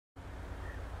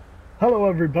Hello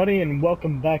everybody and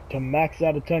welcome back to Max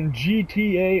out of 10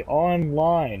 GTA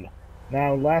Online.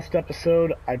 Now last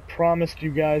episode I promised you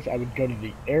guys I would go to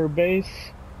the airbase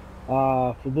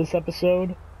for this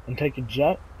episode and take a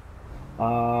jet.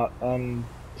 And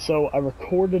so I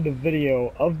recorded a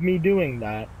video of me doing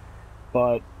that,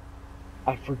 but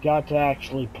I forgot to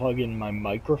actually plug in my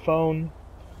microphone.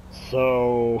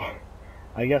 So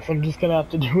I guess I'm just gonna have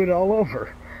to do it all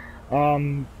over.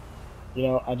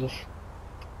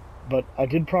 But I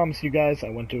did promise you guys I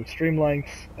went to extreme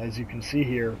lengths, as you can see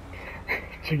here,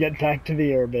 to get back to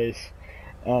the airbase.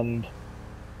 And,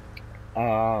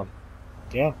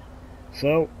 yeah.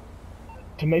 So,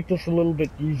 to make this a little bit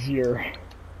easier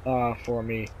for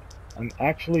me, I'm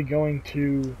actually going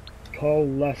to call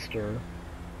Lester.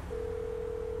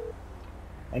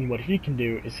 And what he can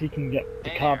do is he can get the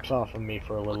cops off of me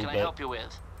for a little bit. What can I help you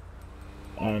with?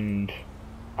 And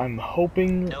I'm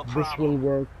hoping this will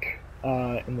work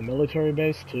in the military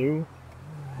base too.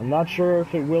 I'm not sure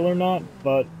if it will or not,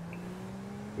 but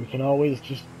we can always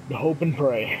just hope and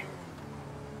pray.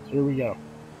 So here we go.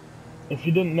 If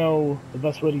you didn't know, the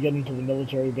best way to get into the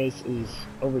military base is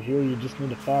over here. You just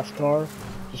need a fast car.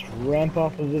 Just ramp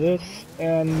off of this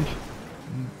and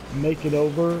make it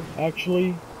over,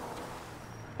 actually.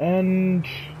 And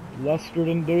Lester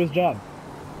didn't do his job.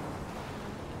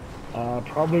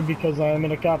 Probably because I am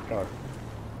in a cop car.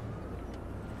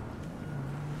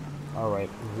 Alright,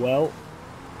 well...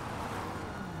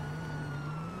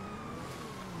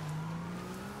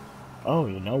 Oh,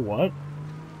 you know what?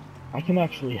 I can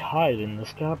actually hide in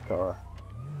this cop car.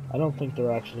 I don't think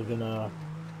they're actually gonna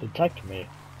detect me.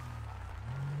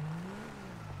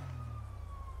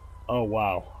 Oh,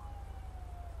 wow.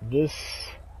 This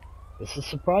is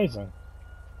surprising.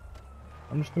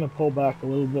 I'm just gonna pull back a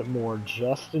little bit more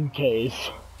just in case.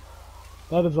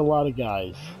 That is a lot of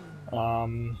guys.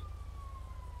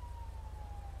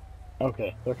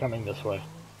 Okay, they're coming this way.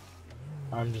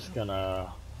 I'm just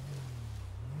gonna...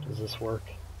 Does this work?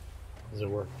 Does it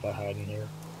work if I hide in here?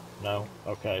 No?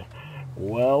 Okay.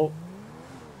 Well,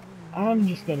 I'm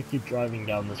just gonna keep driving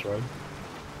down this road.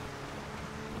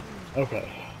 Okay.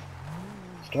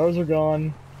 Stars are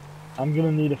gone. I'm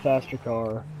gonna need a faster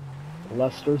car.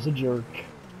 Lester's a jerk.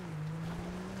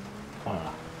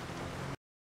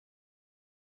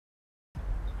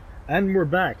 And we're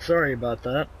back. Sorry about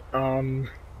that.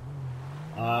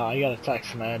 I got a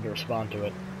text and I had to respond to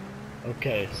it.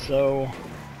 Okay, so,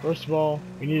 first of all,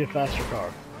 we need a faster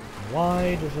car.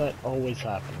 Why does that always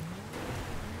happen?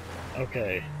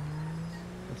 Okay,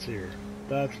 let's see here.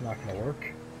 That's not gonna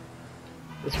work.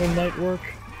 This one might work.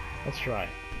 Let's try.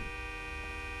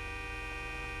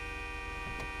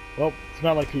 Well, it's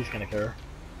not like he's gonna care.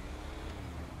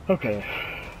 Okay.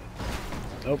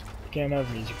 Nope, can't have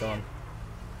music on.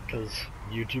 Because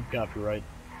YouTube copyright.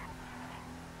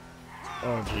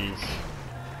 Oh, jeez.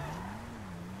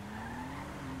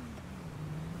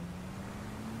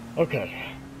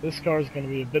 Okay, this car is going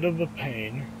to be a bit of a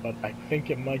pain, but I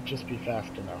think it might just be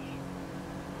fast enough.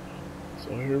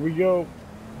 So here we go.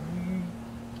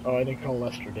 Oh, I didn't call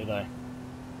Lester, did I?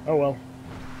 Oh well.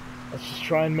 Let's just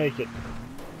try and make it.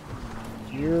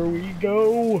 Here we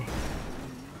go!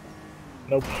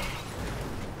 Nope.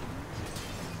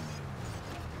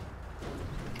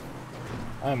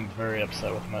 I'm very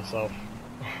upset with myself.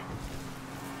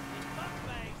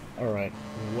 Alright,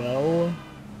 well...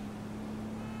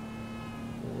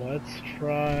 Let's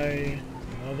try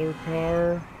another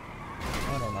car.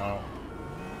 I don't know.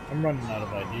 I'm running out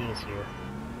of ideas here.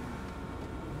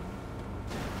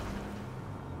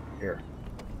 Here.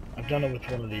 I've done it with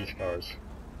one of these cars.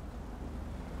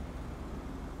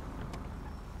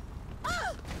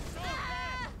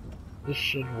 This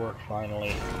should work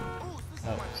finally.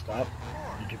 Oh, stop.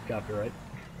 YouTube copyright.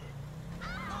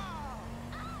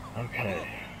 Okay.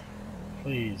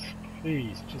 Please,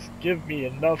 please, just give me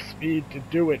enough speed to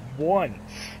do it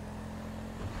once.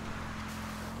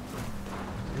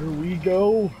 Here we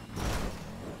go.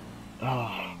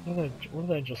 What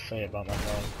did I just say about my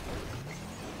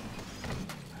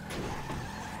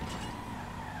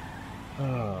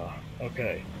phone?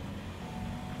 Okay.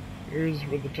 Here's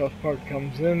where the tough part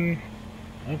comes in.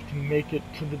 I have to make it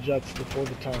to the jets before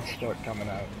the tanks start coming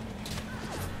out.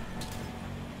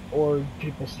 Or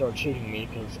people start shooting me,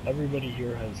 because everybody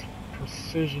here has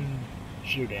precision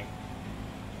shooting.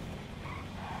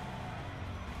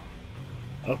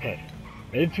 Okay.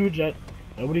 Made it to a jet.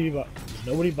 Nobody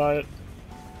buy it.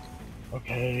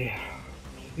 Okay.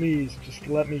 Please, just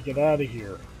let me get out of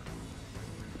here.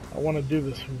 I want to do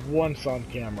this once on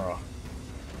camera.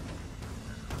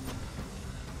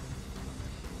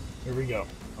 Here we go.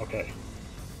 Okay.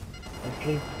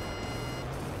 Okay.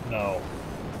 No.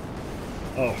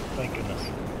 Oh, thank goodness.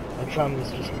 That time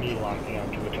was just me locking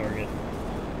onto a target.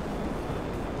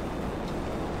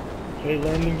 Okay,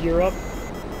 landing gear up.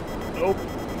 Nope.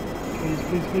 Please,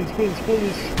 please, please, please,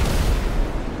 please.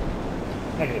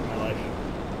 I hate my life.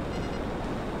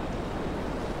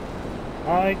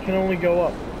 I can only go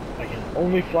up. I can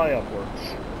only fly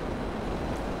upwards.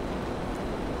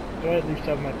 Do I at least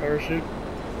have my parachute?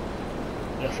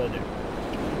 Yes, I do.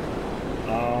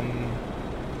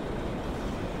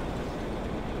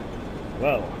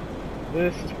 Well,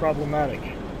 this is problematic.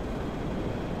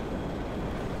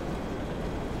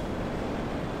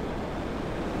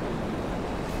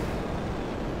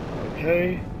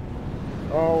 Okay,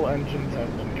 all engines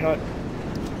have been cut.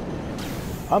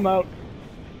 I'm out.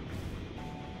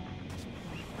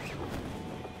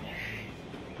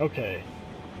 Okay,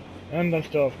 and I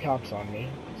still have cops on me,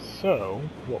 so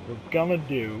what we're gonna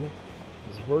do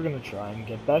is we're gonna try and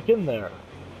get back in there.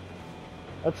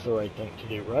 That's the right thing to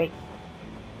do, right?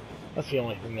 That's the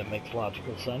only thing that makes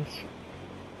logical sense.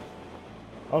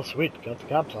 Oh sweet, got the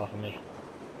cops off of me.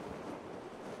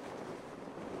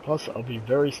 Plus, I'll be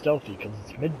very stealthy because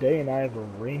it's midday and I have a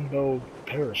rainbow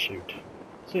parachute.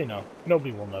 So, you know,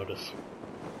 nobody will notice.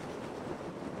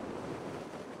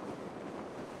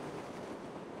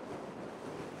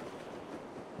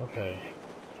 Okay.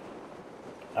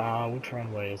 Which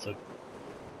runway is it?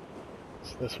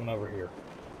 It's this one over here.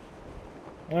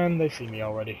 And they see me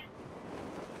already.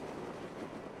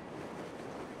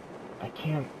 I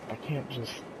can't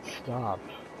just stop.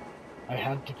 I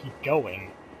have to keep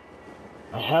going.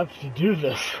 I have to do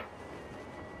this.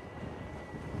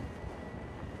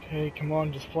 Okay, come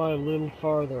on, just fly a little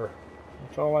farther.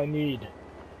 That's all I need.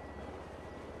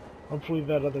 Hopefully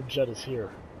that other jet is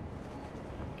here.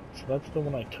 So that's the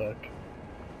one I took.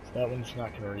 So that one's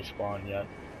not going to respawn yet.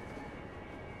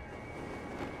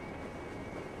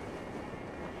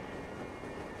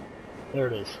 There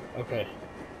it is. Okay.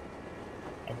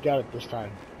 I've got it this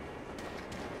time.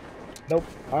 Nope.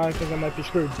 I think I might be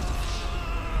screwed.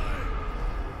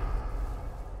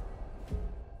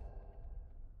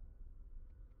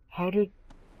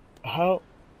 How?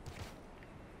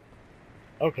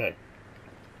 Okay.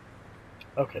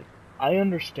 Okay. I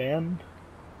understand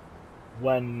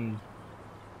when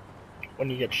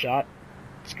you get shot,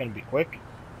 it's gonna be quick.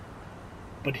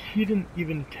 But he didn't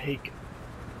even take...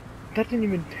 That didn't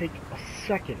even take a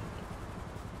second.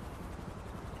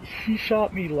 He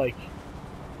shot me, like,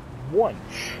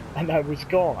 once, and I was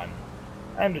gone.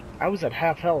 And I was at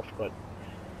half health, but...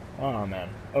 Oh, man.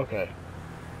 Okay.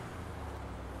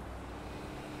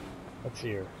 Let's see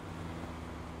here.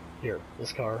 Here,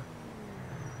 this car.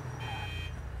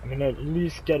 I'm gonna at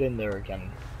least get in there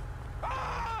again.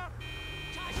 I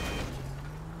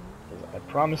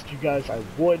promised you guys I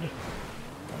would.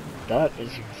 That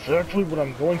is exactly what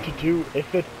I'm going to do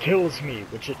if it kills me,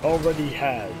 which it already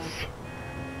has.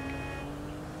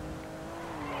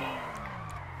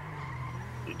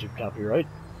 YouTube copyright.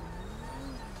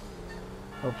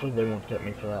 Hopefully they won't get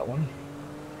me for that one.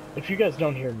 If you guys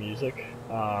don't hear music,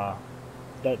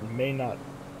 that may not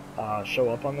show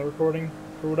up on the recording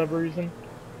for whatever reason,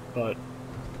 but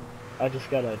I just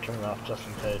gotta turn it off just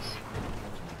in case.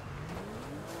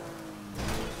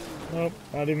 Nope,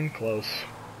 not even close.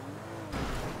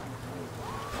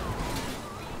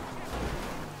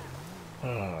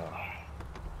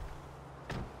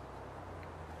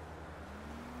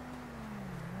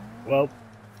 Well,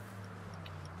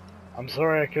 I'm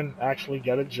sorry I couldn't actually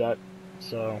get a jet,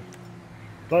 so...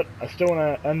 But I still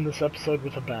want to end this episode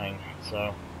with a bang,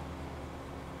 so...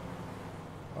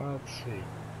 Let's see.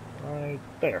 Right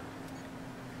there.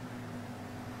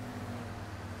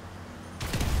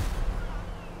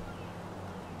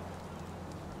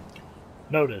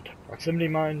 Noted. Proximity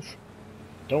mines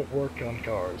don't work on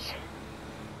cars.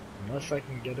 Unless I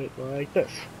can get it like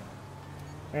this.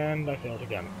 And I failed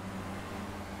again.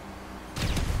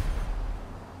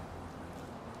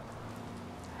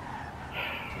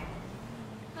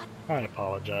 I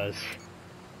apologize.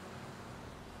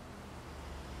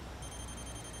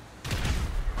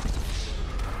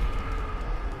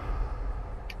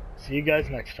 See you guys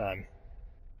next time.